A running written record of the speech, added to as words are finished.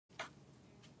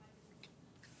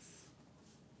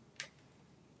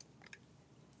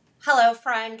Hello,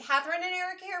 friend. Catherine and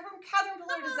Eric here from Catherine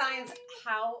Fuller Designs.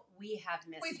 How we have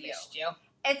missed We've you. missed you.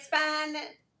 It's been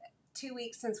 2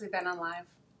 weeks since we've been on live.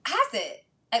 Has it?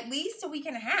 At least a week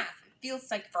and a half. It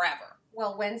feels like forever.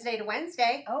 Well, Wednesday to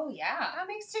Wednesday. Oh, yeah. That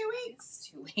makes 2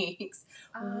 weeks. 2 weeks.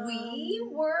 We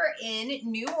were in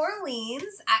New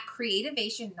Orleans at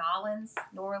Creativation, Nolans?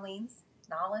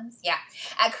 Yeah.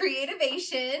 At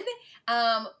Creativation.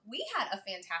 We had a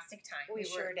fantastic time. We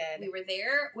sure did. We were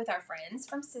there with our friends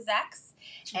from Sizzix,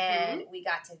 and we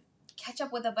got to catch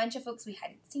up with a bunch of folks we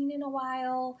hadn't seen in a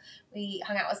while. We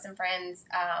hung out with some friends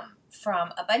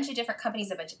from a bunch of different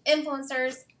companies, a bunch of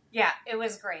influencers. Yeah, it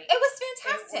was great. It was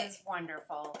fantastic. It was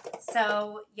wonderful.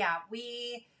 So, yeah,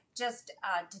 we just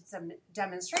did some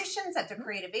demonstrations at the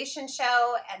Creativation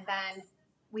show, and then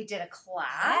we did a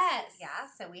class. Yes. Yeah,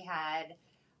 so we had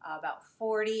about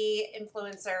 40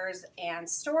 influencers and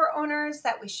store owners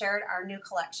that we shared our new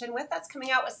collection with. That's coming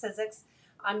out with Sizzix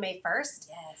on May 1st.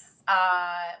 Yes.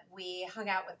 We hung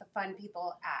out with the fun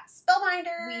people at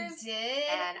Spellbinders. We did.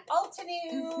 And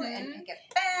Altenew and Picket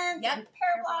Fence and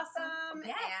Pear Blossom.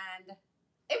 Yes. And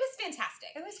it was fantastic.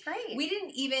 it was great. We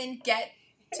didn't even get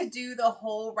to do the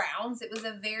whole rounds. It was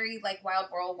a very wild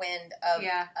whirlwind of a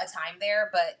time there,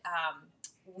 but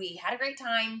we had a great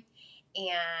time,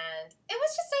 and it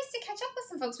was just nice to catch up with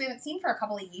some folks we haven't seen for a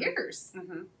couple of years.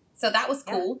 Mm-hmm. So that was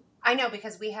cool. I know,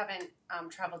 because we haven't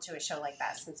traveled to a show like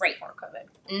that since before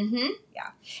COVID. Mm-hmm.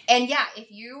 Yeah. And yeah,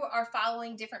 if you are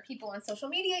following different people on social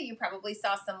media, you probably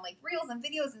saw some reels and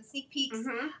videos and sneak peeks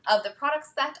of the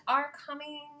products that are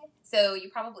coming. So you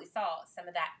probably saw some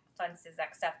of that fun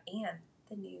Sizzix stuff and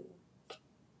the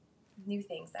new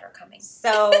things that are coming.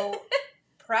 So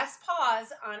press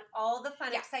pause on all the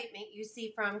fun excitement you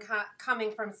see from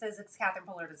coming from Sizzix Catherine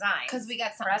Fuller Designs. Because we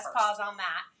got some press pause on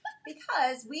that,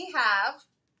 because we have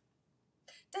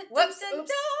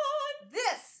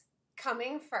this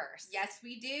coming first. Yes,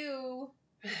 we do.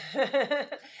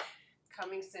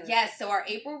 Coming soon. Yes, so our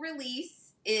April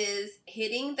release is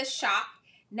hitting the shop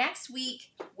next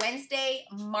week, Wednesday,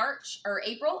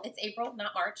 April. It's April,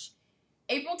 not March.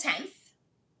 April 10th.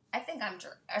 I think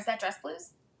is that Dress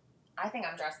Blues? I think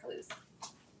I'm Dress Blues.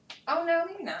 Oh, no,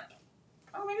 maybe not.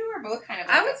 Oh, maybe we're both kind of.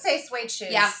 I would say suede shoes.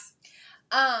 Yeah.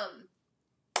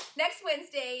 Next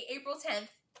Wednesday, April 10th,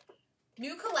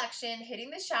 new collection hitting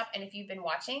the shop. And if you've been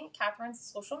watching Catherine's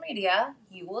social media,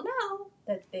 you will know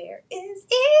that there is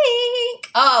ink.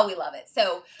 Oh, we love it.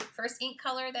 So first ink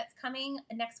color that's coming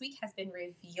next week has been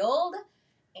revealed.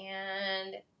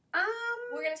 And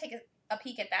we're going to take a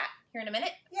peek at that here in a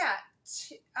minute. Yeah.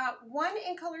 One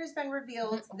ink color has been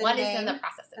revealed. One is in the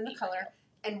process of the color.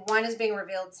 And one is being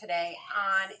revealed today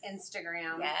on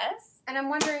Instagram. Yes. And I'm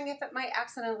wondering if it might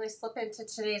accidentally slip into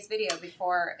today's video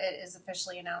before it is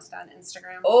officially announced on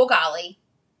Instagram. Oh, golly.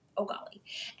 Oh, golly.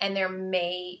 And there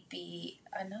may be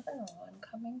another one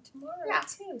coming tomorrow,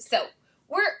 too. So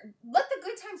let the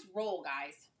good times roll,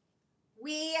 guys.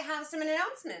 We have some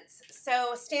announcements.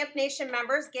 So Stamp Nation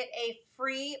members get a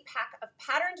free pack of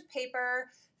patterned paper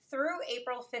through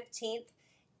April 15th.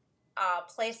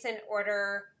 Place an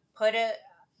order.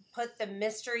 Put the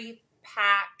mystery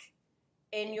pack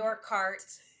in your cart,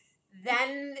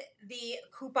 then the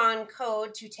coupon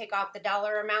code to take off the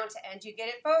dollar amount, and you get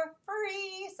it for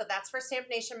free. So that's for Stamp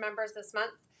Nation members this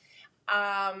month,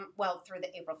 through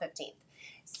the April 15th.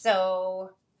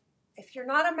 So if you're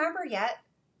not a member yet,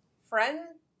 friend,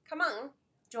 come on,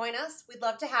 join us. We'd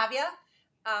love to have you.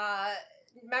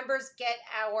 Members get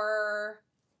our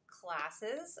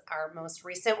classes. Our most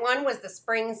recent one was the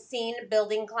Spring Scene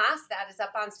Building class. That is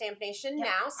up on Stamp Nation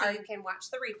now, so you can watch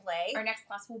the replay. Our next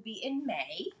class will be in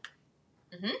May.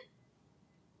 Mm-hmm.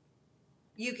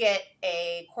 You get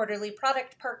a quarterly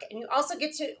product perk, and you also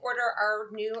get to order our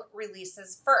new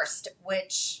releases first,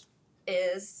 which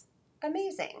is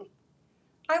amazing.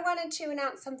 I wanted to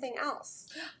announce something else.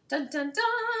 Dun, dun, dun.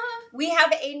 We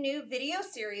have a new video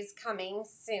series coming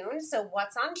soon, so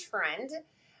what's on trend?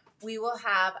 We will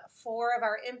have 4 of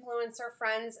our influencer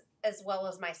friends, as well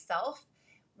as myself,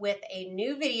 with a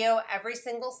new video every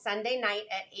single Sunday night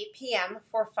at 8 p.m.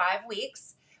 for 5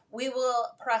 weeks. We will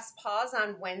press pause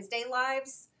on Wednesday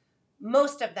lives.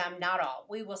 Most of them, not all.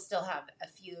 We will still have a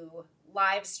few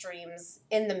live streams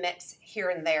in the mix here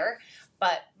and there,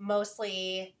 but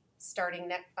mostly starting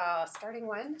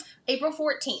when? April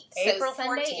 14th. April so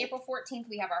Sunday, 14th. April 14th,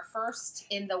 we have our first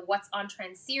in the What's on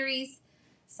Trend series.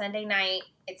 Sunday night,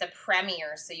 it's a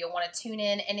premiere, so you'll want to tune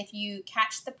in. And if you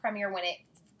catch the premiere when it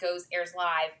airs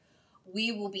live,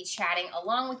 we will be chatting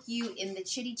along with you in the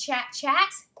chitty chat.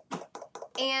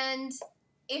 And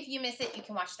if you miss it, you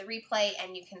can watch the replay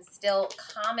and you can still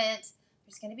comment.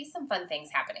 there's going to be some fun things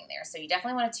happening there. So you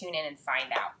definitely want to tune in and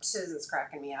find out. Susan's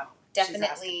cracking me up.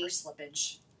 Definitely She's asking for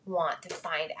slippage. Want to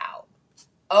find out.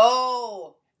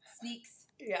 Oh, sneaks.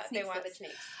 Yeah, Sneak they want slippage.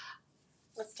 sneaks.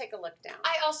 Let's take a look down.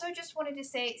 I also just wanted to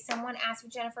say, someone asked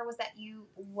Jennifer, was that you,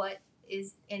 what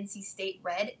is NC State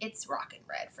red? It's rockin'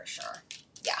 red for sure.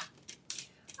 Yeah.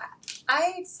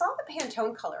 I saw the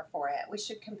Pantone color for it. We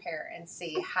should compare and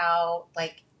see how,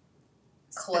 like,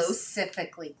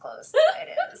 specifically close it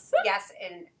is. Yes,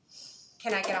 and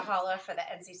can I get a holla for the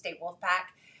NC State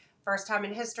Wolfpack? First time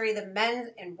in history, the men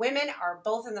and women are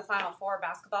both in the Final Four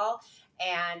basketball.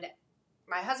 And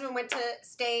my husband went to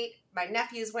state. My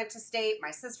nephews went to state.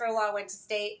 My sister-in-law went to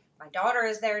state. My daughter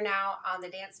is there now on the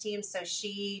dance team. So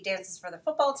she dances for the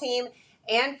football team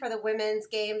and for the women's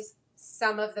games,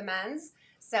 some of the men's.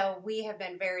 So we have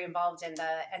been very involved in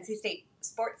the NC State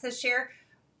sports this year.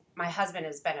 My husband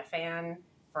has been a fan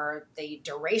for the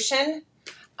duration.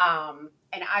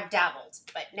 And I've dabbled,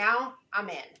 but now I'm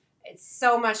in. It's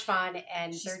so much fun,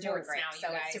 and they're doing great. Now, so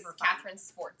you guys. it's super fun. Catherine's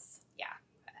sports. Yeah,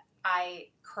 I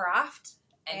craft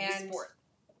And sport.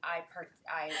 I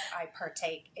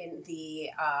partake in the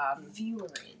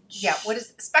Viewerage. Yeah, what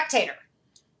is spectator?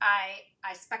 I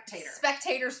spectator.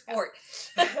 Spectator sport.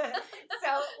 So let's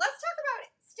talk about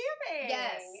stamping.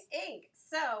 Yes. Ink.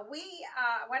 So we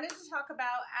wanted to talk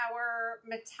about our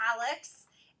metallics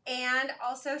and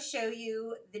also show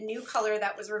you the new color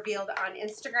that was revealed on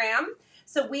Instagram.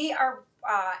 So we are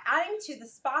adding to the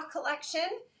spa collection.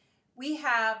 We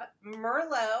have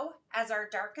Merlot as our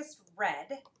darkest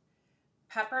red,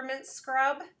 Peppermint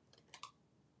Scrub,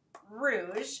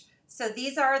 Rouge. So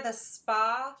these are the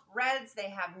spa reds. They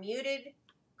have muted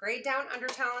grayed down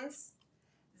undertones.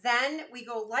 Then we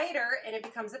go lighter and it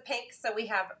becomes a pink. So we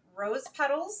have Rose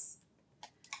Petals.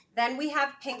 Then we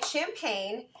have Pink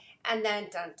Champagne. And then,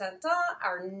 dun, dun, dun,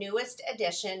 our newest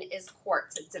addition is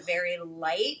Quartz. It's a very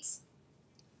light,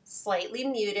 slightly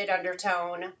muted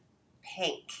undertone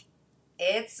pink.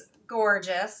 It's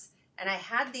gorgeous. And I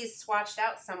had these swatched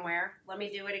out somewhere. Let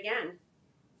me do it again.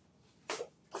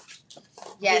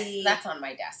 Yes, that's on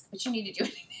my desk, but you need to do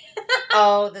it.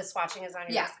 Oh, the swatching is on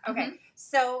your desk. Okay. Mm-hmm.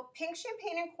 So Pink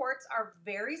Champagne and Quartz are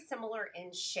very similar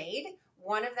in shade.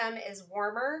 One of them is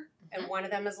warmer and one of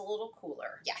them is a little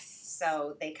cooler. Yes.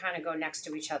 So they kind of go next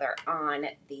to each other on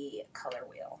the color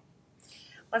wheel.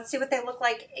 Let's see what they look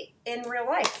like in real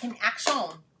life. In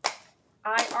action.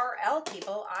 IRL,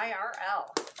 people.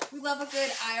 IRL. We love a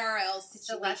good IRL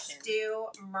situation. So let's do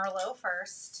Merlot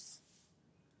first.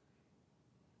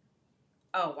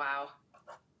 Oh, wow.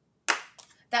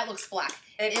 That looks black.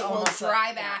 It will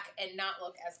dry back and not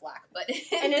look as black. But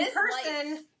and in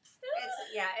person,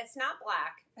 it's not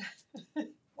black.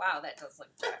 Wow, that does look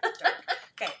dark.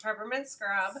 Okay, Peppermint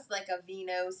Scrub. It's like a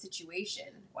vino situation.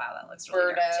 Wow, that looks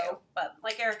really dark too. But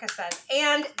like Erica says,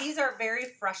 and these are very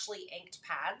freshly inked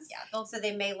pads. Yeah. So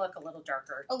they may look a little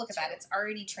darker. Oh, look at that. It's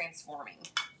already transforming.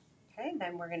 Okay,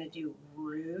 then we're going to do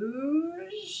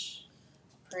Rouge.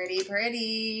 Pretty,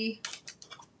 pretty.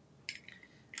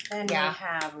 Then we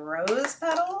have Rose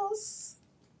Petals.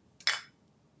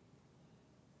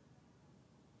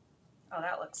 Oh,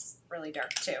 that looks really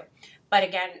dark too. But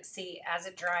again, see, as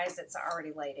it dries, it's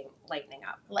already lightening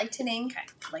up. Lightening. Okay,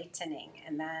 lightening.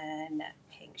 And then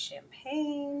Pink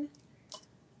Champagne.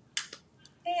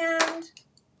 And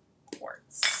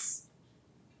Quartz.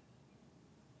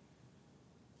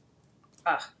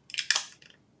 Oh,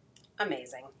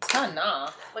 amazing.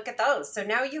 Look at those. So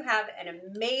now you have an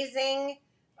amazing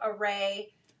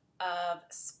array of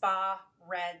spa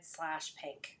red /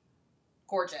 pink.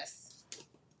 Gorgeous.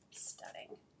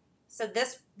 Stunning. So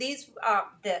this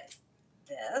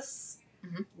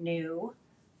new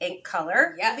ink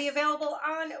color will be available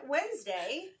on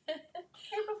Wednesday,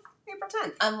 April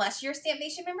 10th. Unless you're a Stamp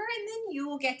Nation member, and then you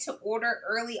will get to order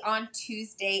early on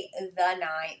Tuesday the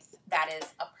 9th. That is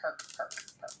a perk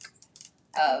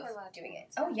of doing it.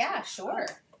 Oh, yeah, sure.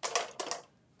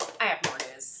 I have more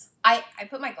news. I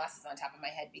put my glasses on top of my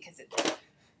head because it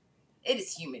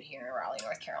is humid here in Raleigh,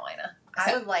 North Carolina.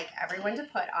 I would like everyone to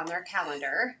put on their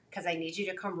calendar, because I need you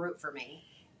to come root for me,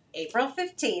 April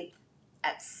 15th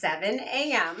at 7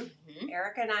 a.m. Mm-hmm.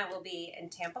 Erica and I will be in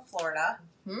Tampa, Florida,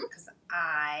 because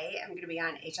I am going to be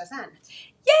on HSN.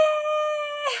 Yay!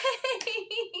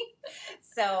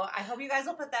 So I hope you guys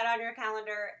will put that on your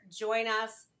calendar. Join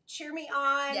us. Cheer me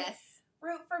on. Yes.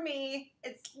 Root for me.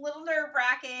 It's a little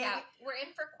nerve-wracking. Yeah, we're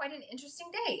in for quite an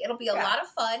interesting day. It'll be a lot of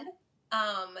fun.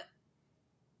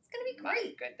 It's going to be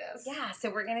great. My goodness. Yeah,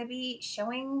 so we're going to be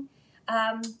showing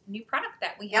new product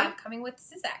that we have coming with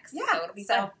Sizzix. Yeah. So it'll be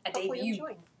fun. A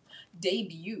debut.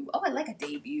 Debut. Oh, I like a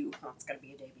debut. Oh, it's going to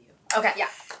be a debut. Okay. Yeah.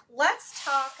 Let's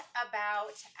talk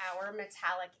about our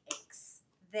metallic inks.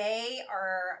 They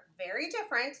are very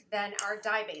different than our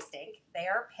dye-based ink. They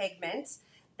are pigment.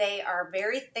 They are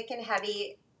very thick and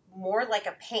heavy, more like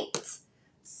a paint.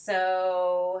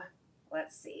 So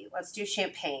let's see. Let's do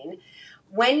champagne.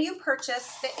 When you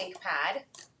purchase the ink pad,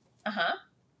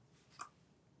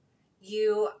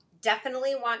 you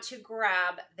definitely want to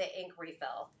grab the ink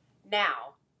refill.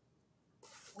 Now,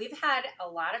 we've had a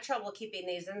lot of trouble keeping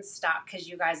these in stock because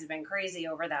you guys have been crazy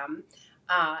over them.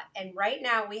 And right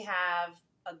now we have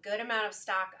a good amount of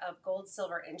stock of gold,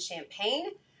 silver, and champagne.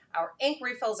 Our ink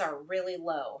refills are really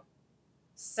low.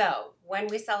 So when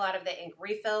we sell out of the ink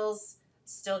refills,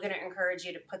 still going to encourage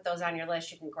you to put those on your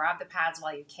list. You can grab the pads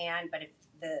while you can, but if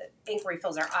the ink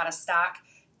refills are out of stock,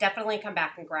 definitely come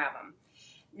back and grab them.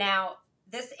 Now,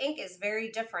 this ink is very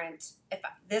different. If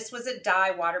this was a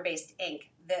dye water-based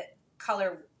ink, the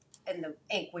color and the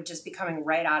ink would just be coming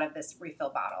right out of this refill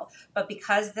bottle. But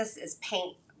because this is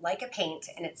paint, like a paint,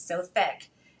 and it's so thick,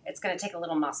 it's going to take a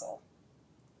little muscle.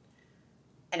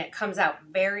 And it comes out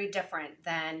very different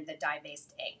than the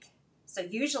dye-based ink. So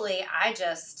usually I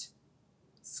just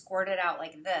squirt it out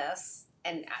like this,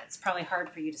 and it's probably hard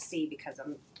for you to see because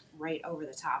I'm right over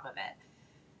the top of it.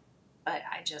 But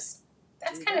I just...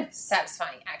 That's kind of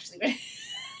satisfying, actually.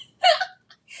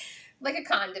 Like a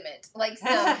condiment, like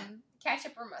some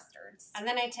ketchup or mustard. And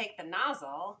then I take the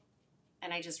nozzle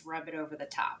and I just rub it over the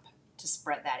top to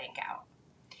spread that ink out.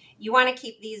 You want to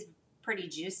keep these pretty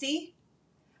juicy,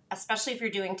 especially if you're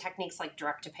doing techniques like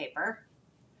direct to paper,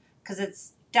 because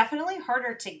it's definitely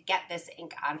harder to get this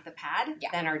ink onto the pad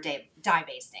than our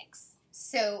dye-based inks.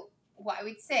 So what I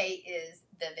would say is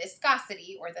the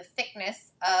viscosity or the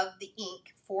thickness of the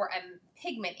ink for a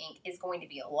pigment ink is going to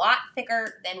be a lot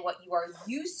thicker than what you are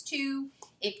used to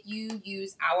if you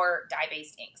use our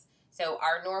dye-based inks. So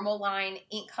our normal line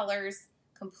ink colors,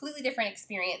 completely different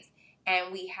experience,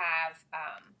 and we have,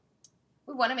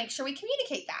 we want to make sure we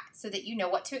communicate that so that you know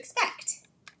what to expect.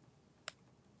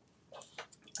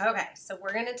 Okay, so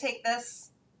we're going to take this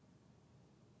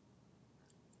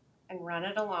and run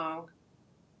it along.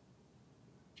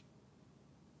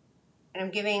 And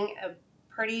I'm giving a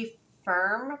pretty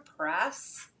firm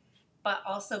press, but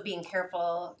also being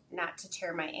careful not to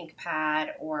tear my ink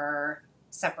pad or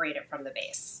separate it from the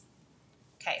base.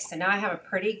 Okay, so now I have a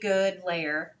pretty good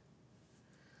layer.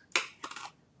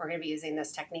 We're going to be using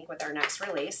this technique with our next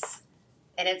release,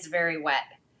 and it's very wet.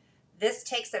 This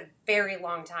takes a very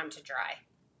long time to dry.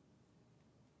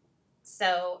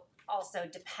 So also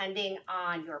depending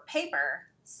on your paper,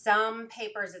 some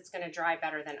papers it's going to dry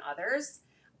better than others.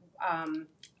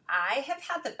 I have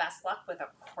had the best luck with a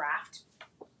craft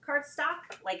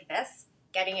cardstock like this,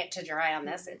 getting it to dry on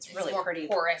this. It's really more pretty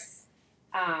porous.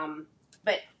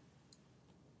 But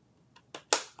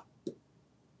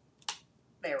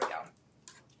there we go.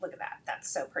 Look at that.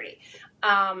 That's so pretty.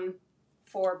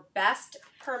 For best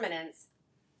permanence,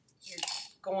 you're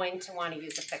going to want to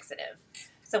use a fixative.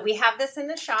 So we have this in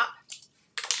the shop.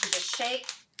 You just shake,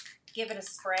 give it a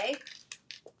spray,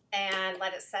 and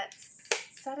let it set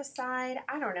aside,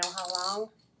 I don't know how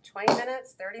long, 20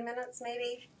 minutes, 30 minutes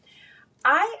maybe.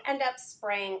 I end up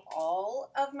spraying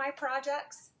all of my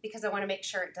projects because I want to make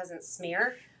sure it doesn't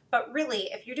smear. But really,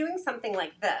 if you're doing something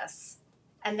like this,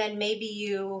 and then maybe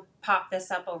you pop this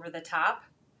up over the top,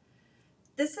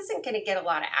 this isn't going to get a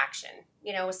lot of action.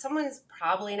 You know, someone's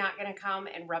probably not going to come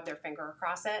and rub their finger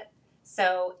across it.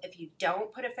 So if you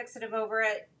don't put a fixative over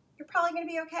it, you're probably going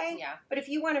to be okay. Yeah. But if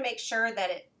you want to make sure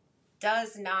that it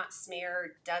does not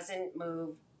smear, doesn't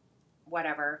move,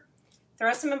 whatever,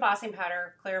 throw some embossing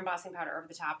powder, clear embossing powder over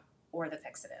the top, or the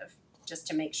fixative, just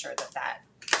to make sure that that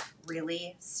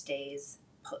really stays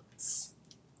put.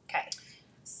 Okay.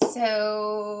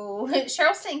 So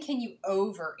Cheryl's saying, can you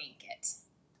over ink it?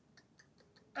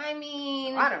 I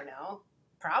mean, I don't know.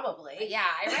 Probably. Yeah,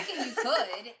 I reckon you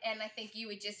could, and I think you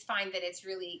would just find that it's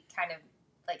really kind of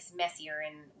like messier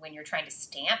and when you're trying to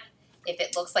stamp. If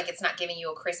it looks like it's not giving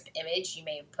you a crisp image, you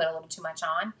may have put a little too much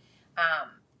on.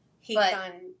 Heat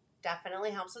gun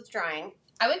definitely helps with drying.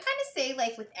 I would kind of say,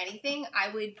 like with anything, I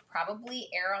would probably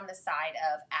err on the side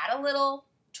of add a little,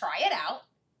 try it out,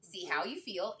 see how you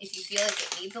feel. If you feel like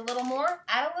it needs a little more,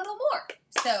 add a little more.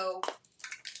 So,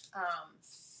 I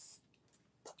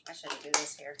shouldn't do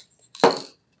this here.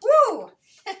 Woo!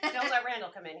 Don't let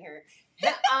Randall come in here.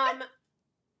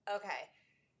 Okay.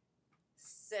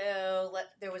 So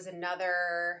there was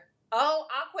another. Oh,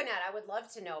 Aquanet. I would love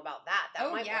to know about that.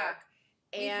 That might work.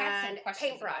 We had some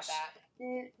questions paintbrush. about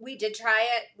that. We did try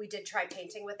it. We did try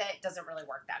painting with it. It doesn't really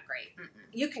work that great.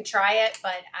 You can try it,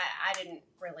 but I didn't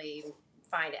really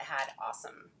find it had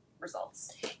awesome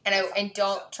results. And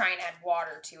don't try and add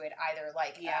water to it either.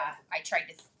 Like, I tried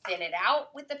to thin it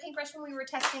out with the paintbrush when we were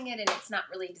testing it, and it's not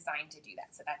really designed to do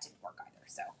that, so that didn't work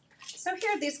either. So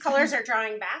here, these colors are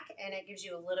drawing back, and it gives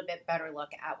you a little bit better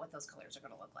look at what those colors are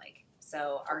going to look like.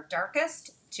 So our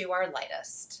darkest to our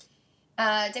lightest.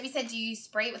 Debbie said, do you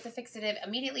spray it with the fixative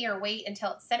immediately or wait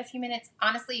until it's set a few minutes?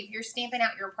 Honestly, if you're stamping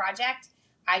out your project,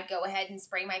 I'd go ahead and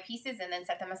spray my pieces and then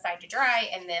set them aside to dry,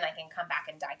 and then I can come back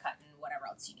and die cut and whatever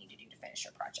else you need to do to finish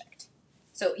your project.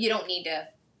 So you don't need to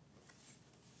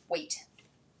wait.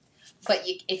 But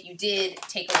if you did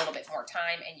take a little bit more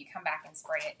time and you come back and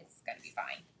spray it, it's going to be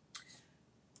fine.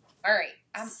 All right.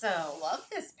 I love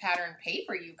this pattern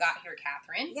paper you got here,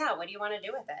 Catherine. Yeah, what do you want to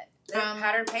do with it? The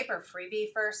pattern paper,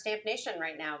 freebie for Stamp Nation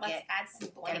right now. Let's add some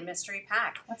bling. Get a mystery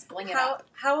pack. Let's bling it up.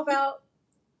 How about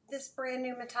this brand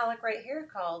new metallic right here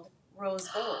called Rose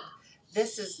Gold?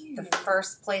 This is the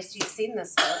first place you've seen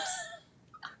this, folks.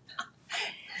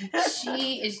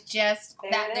 She is just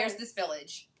there's the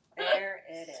spillage. There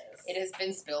it is. It has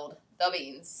been spilled. The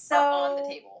beans are on the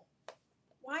table.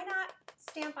 Why not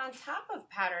stamp on top of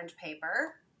patterned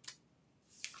paper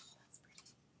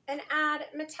and add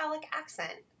metallic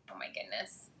accent? Oh my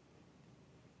goodness.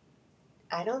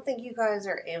 I don't think you guys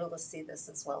are able to see this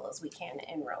as well as we can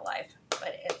in real life,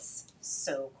 but it's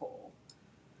so cool.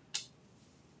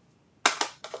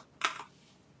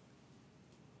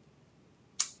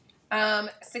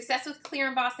 Success with clear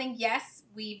embossing. Yes,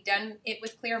 we've done it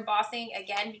with clear embossing.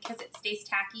 Again, because it stays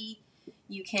tacky,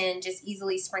 you can just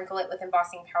easily sprinkle it with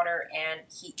embossing powder and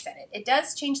heat set it. It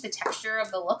does change the texture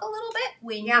of the look a little bit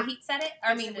when you heat set it.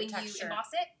 When you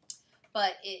emboss it,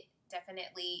 but it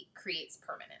definitely creates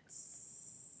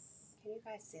permanence. Can you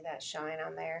guys see that shine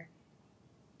on there?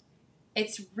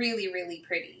 It's really, really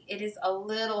pretty. It is a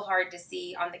little hard to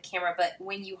see on the camera, but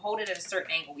when you hold it at a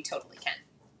certain angle, we totally can.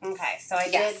 Okay, so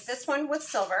I did this one with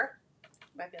silver.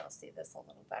 Might be able to see this a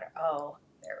little better. Oh,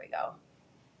 there we go.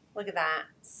 Look at that.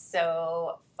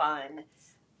 So fun.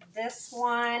 This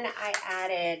one, I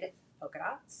added polka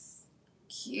dots.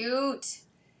 Cute.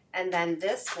 And then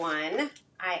this one,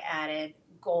 I added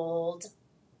gold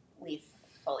leaf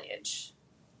foliage.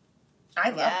 I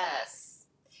love this.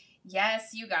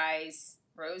 Yes, you guys.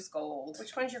 Rose gold.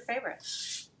 Which one's your favorite?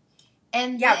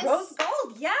 And yeah, rose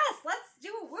gold. Yes, let's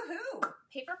do a woohoo.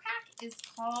 Paper pack is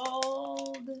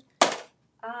called...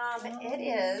 it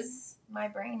is... My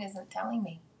brain isn't telling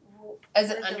me. Is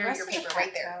it under your paper?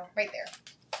 Right there. Right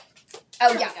there.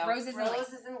 Oh, yeah. Roses and lace.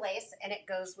 Roses and lace, and it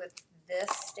goes with this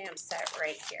stamp set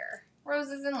right here.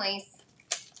 Roses and lace.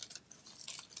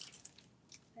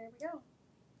 There we go.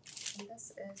 And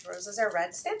this is Roses Are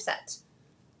Red stamp set.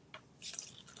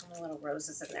 And the little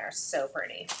roses in there. So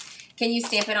pretty. Can you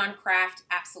stamp it on craft?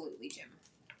 Absolutely, Jim.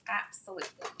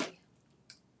 Absolutely.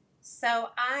 So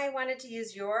I wanted to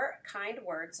use Your Kind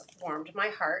Words Warmed My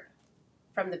Heart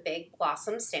from the Big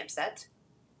Blossom stamp set.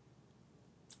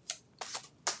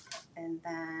 And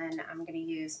then I'm going to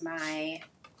use my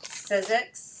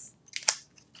Sizzix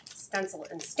stencil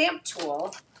and stamp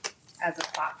tool as a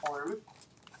platform.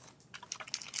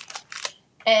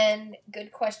 And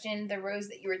good question, the rose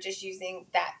that you were just using,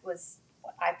 that was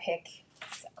what I pick.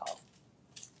 What's that called?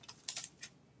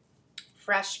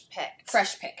 Fresh Picked.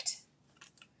 Fresh Picked.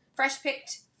 Fresh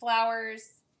Picked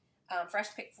flowers.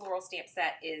 Fresh Picked floral stamp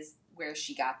set is where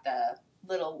she got the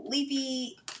little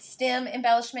leafy stem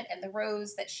embellishment and the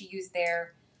rose that she used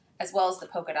there, as well as the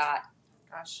polka dot.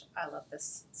 Gosh, I love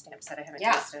this stamp set. I haven't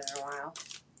tasted it in a while.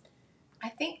 I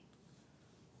think,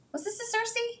 was this a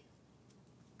Cersei?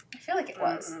 I feel like it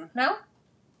was. No?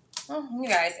 Well, you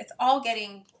guys, it's all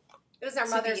getting... It was our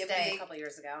Mother's Day a couple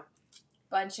years ago.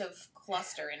 Bunch of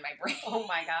cluster in my brain. Oh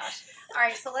my gosh. All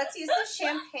right, so let's use the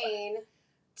champagne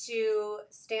to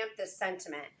stamp this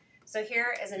sentiment. So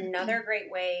here is another great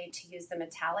way to use the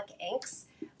metallic inks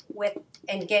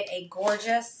and get a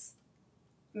gorgeous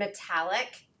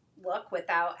metallic look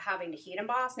without having to heat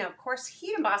emboss. Now, of course,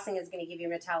 heat embossing is going to give you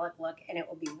a metallic look and it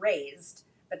will be raised,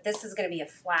 but this is going to be a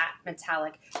flat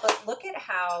metallic. But look at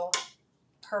how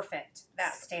perfect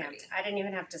that's stamped. I didn't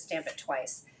even have to stamp it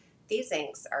twice. These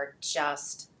inks are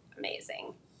just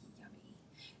amazing. Yummy.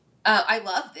 I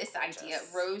love this idea.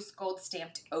 Rose gold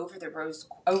stamped over the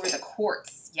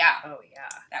quartz. Yeah. Oh yeah.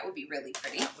 That would be really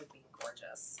pretty. That would be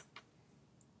gorgeous.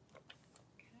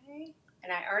 Okay.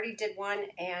 And I already did one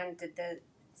and did the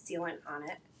sealant on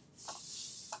it.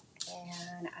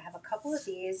 And I have a couple of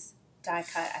these die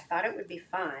cut. I thought it would be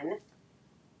fun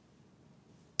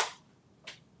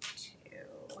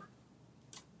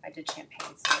I did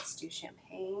champagne, so let's do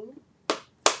champagne.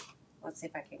 Let's see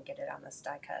if I can get it on this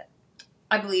die cut.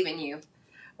 I believe in you.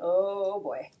 Oh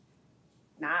boy.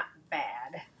 Not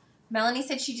bad. Melanie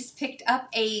said she just picked up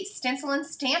a stencil and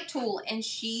stamp tool, and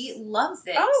she loves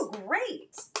it. Oh,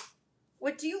 great.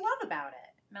 What do you love about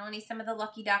it? Melanie, some of the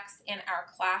lucky ducks in our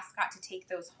class got to take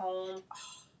those home.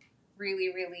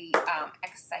 Really, really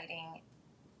exciting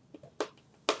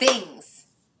things.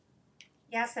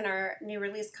 Yes, and our new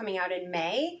release coming out in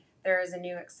May, there is a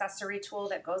new accessory tool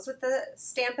that goes with the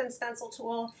stamp and stencil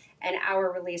tool, and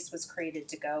our release was created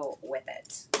to go with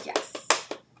it. Yes.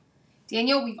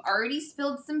 Daniel, we've already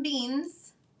spilled some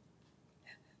beans.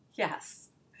 Yes.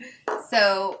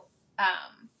 So,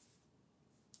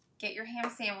 get your ham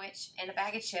sandwich and a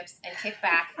bag of chips and kick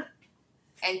back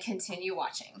and continue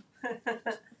watching.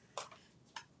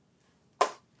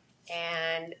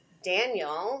 And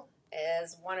Daniel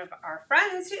is one of our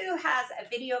friends who has a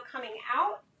video coming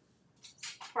out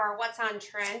for our What's on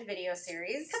Trend video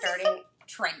series starting so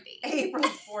trendy. April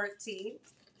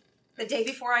 14th, the day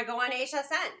before I go on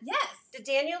HSN. Yes. Did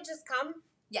Daniel just come?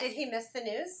 Yes. Did he miss the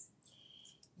news?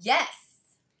 Yes.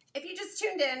 If you just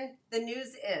tuned in, the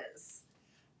news is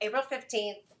April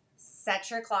 15th, set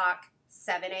your clock,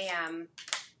 7 a.m.,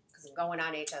 because I'm going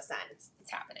on HSN. It's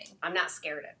happening. I'm not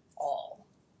scared at all.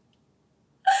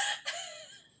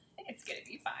 It's going to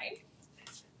be fine.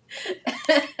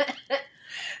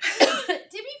 To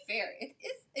be fair, it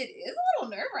is a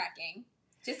little nerve-wracking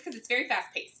just because it's very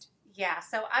fast-paced. Yeah,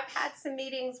 so I've had some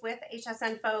meetings with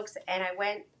HSN folks, and I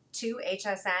went to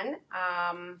HSN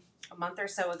a month or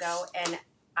so ago, and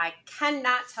I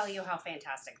cannot tell you how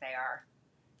fantastic they are.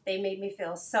 They made me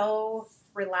feel so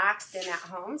relaxed and at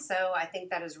home, so I think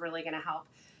that is really going to help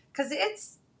because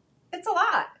it's a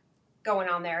lot going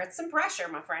on there. It's some pressure,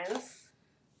 my friends.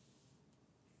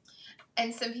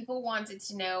 And some people wanted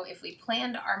to know if we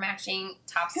planned our matching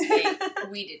tops today.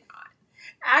 We did not.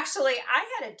 Actually, I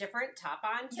had a different top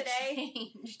on today,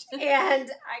 Changed.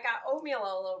 and I got oatmeal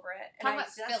all over it. Talk about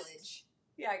spillage.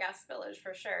 Yeah, I got spillage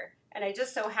for sure. And I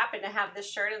just so happened to have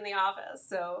this shirt in the office,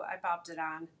 so I popped it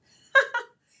on.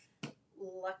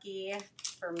 Lucky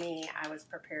for me, I was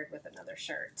prepared with another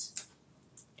shirt.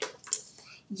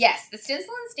 Yes, the Stencil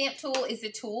and Stamp tool is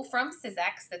a tool from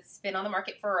Sizzix that's been on the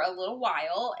market for a little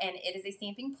while, and it is a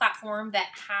stamping platform that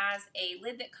has a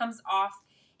lid that comes off.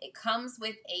 It comes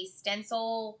with a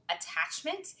stencil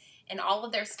attachment, and all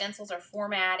of their stencils are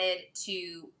formatted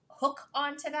to hook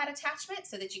onto that attachment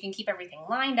so that you can keep everything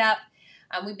lined up.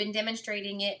 We've been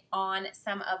demonstrating it on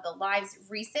some of the lives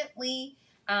recently.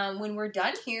 When we're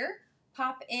done here,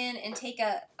 pop in and take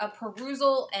a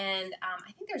perusal, and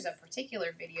I think there's a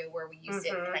particular video where we used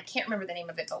it, and I can't remember the name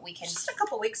of it, but we can... Just a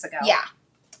couple weeks ago. Yeah.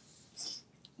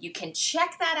 You can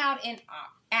check that out in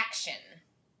action.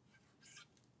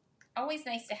 Always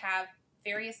nice to have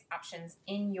various options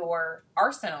in your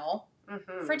arsenal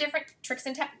for different tricks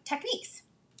and techniques.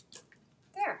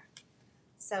 There.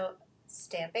 So,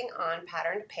 stamping on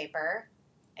patterned paper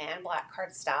and black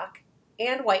cardstock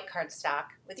and white cardstock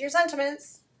with your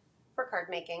sentiments for card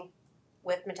making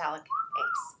with metallic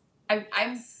inks.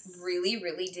 I'm really,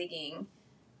 really digging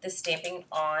the stamping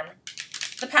on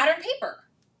the patterned paper.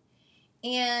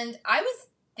 And I was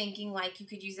thinking like you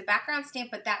could use a background stamp,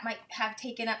 but that might have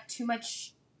taken up too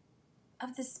much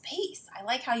of the space. I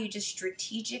like how you just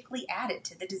strategically added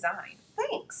to the design.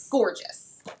 Thanks.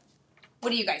 Gorgeous. What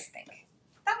do you guys think?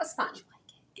 That was fun.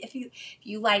 If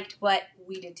you liked what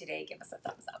we did today, give us a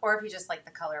thumbs up. Or if you just like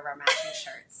the color of our matching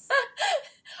shirts.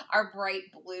 Our bright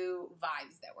blue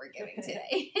vibes that we're giving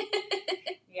today.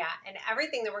 Yeah, and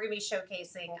everything that we're going to be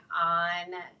showcasing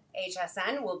on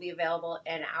HSN will be available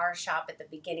in our shop at the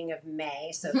beginning of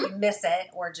May. So if you miss it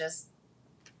or just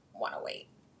want to wait,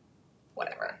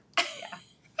 whatever. Yeah.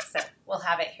 So we'll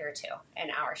have it here too in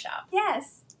our shop.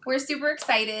 Yes. We're super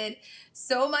excited.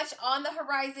 So much on the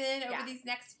horizon over these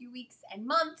next few weeks and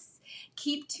months.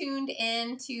 Keep tuned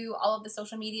in to all of the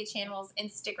social media channels,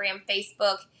 Instagram,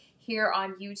 Facebook, here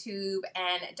on YouTube.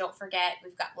 And don't forget,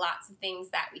 we've got lots of things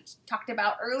that we talked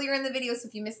about earlier in the video. So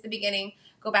if you missed the beginning,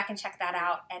 go back and check that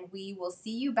out. And we will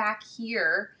see you back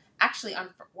here, actually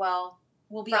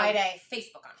we'll be Friday. on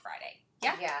Facebook on Friday.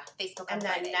 Yeah? Yeah. Facebook on And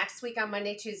Friday. then next week on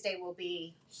Monday, Tuesday, we'll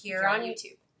be here on on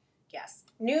YouTube. Yes.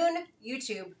 Noon,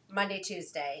 YouTube, Monday,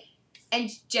 Tuesday. And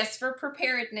just for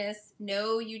preparedness,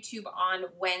 no YouTube on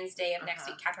Wednesday of next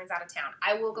week. Catherine's out of town.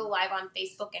 I will go live on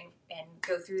Facebook and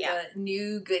go through the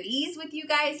new goodies with you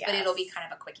guys, but it'll be kind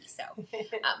of a quickie. So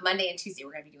Monday and Tuesday,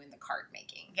 we're going to be doing the card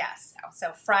making. Yes.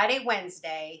 So Friday,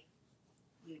 Wednesday,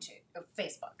 YouTube,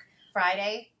 Facebook.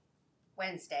 Friday,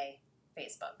 Wednesday,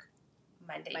 Facebook.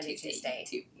 Monday, Tuesday,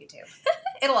 YouTube.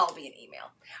 It'll all be an email.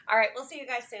 All right. We'll see you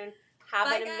guys soon. Have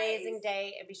Bye, an amazing guys.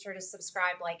 day, and be sure to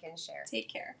subscribe, like, and share.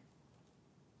 Take care.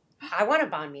 I want a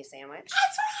banh mi sandwich.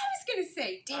 That's what I was going to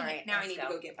say. Dang All it. right, Now I let's need go.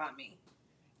 to go get banh mi.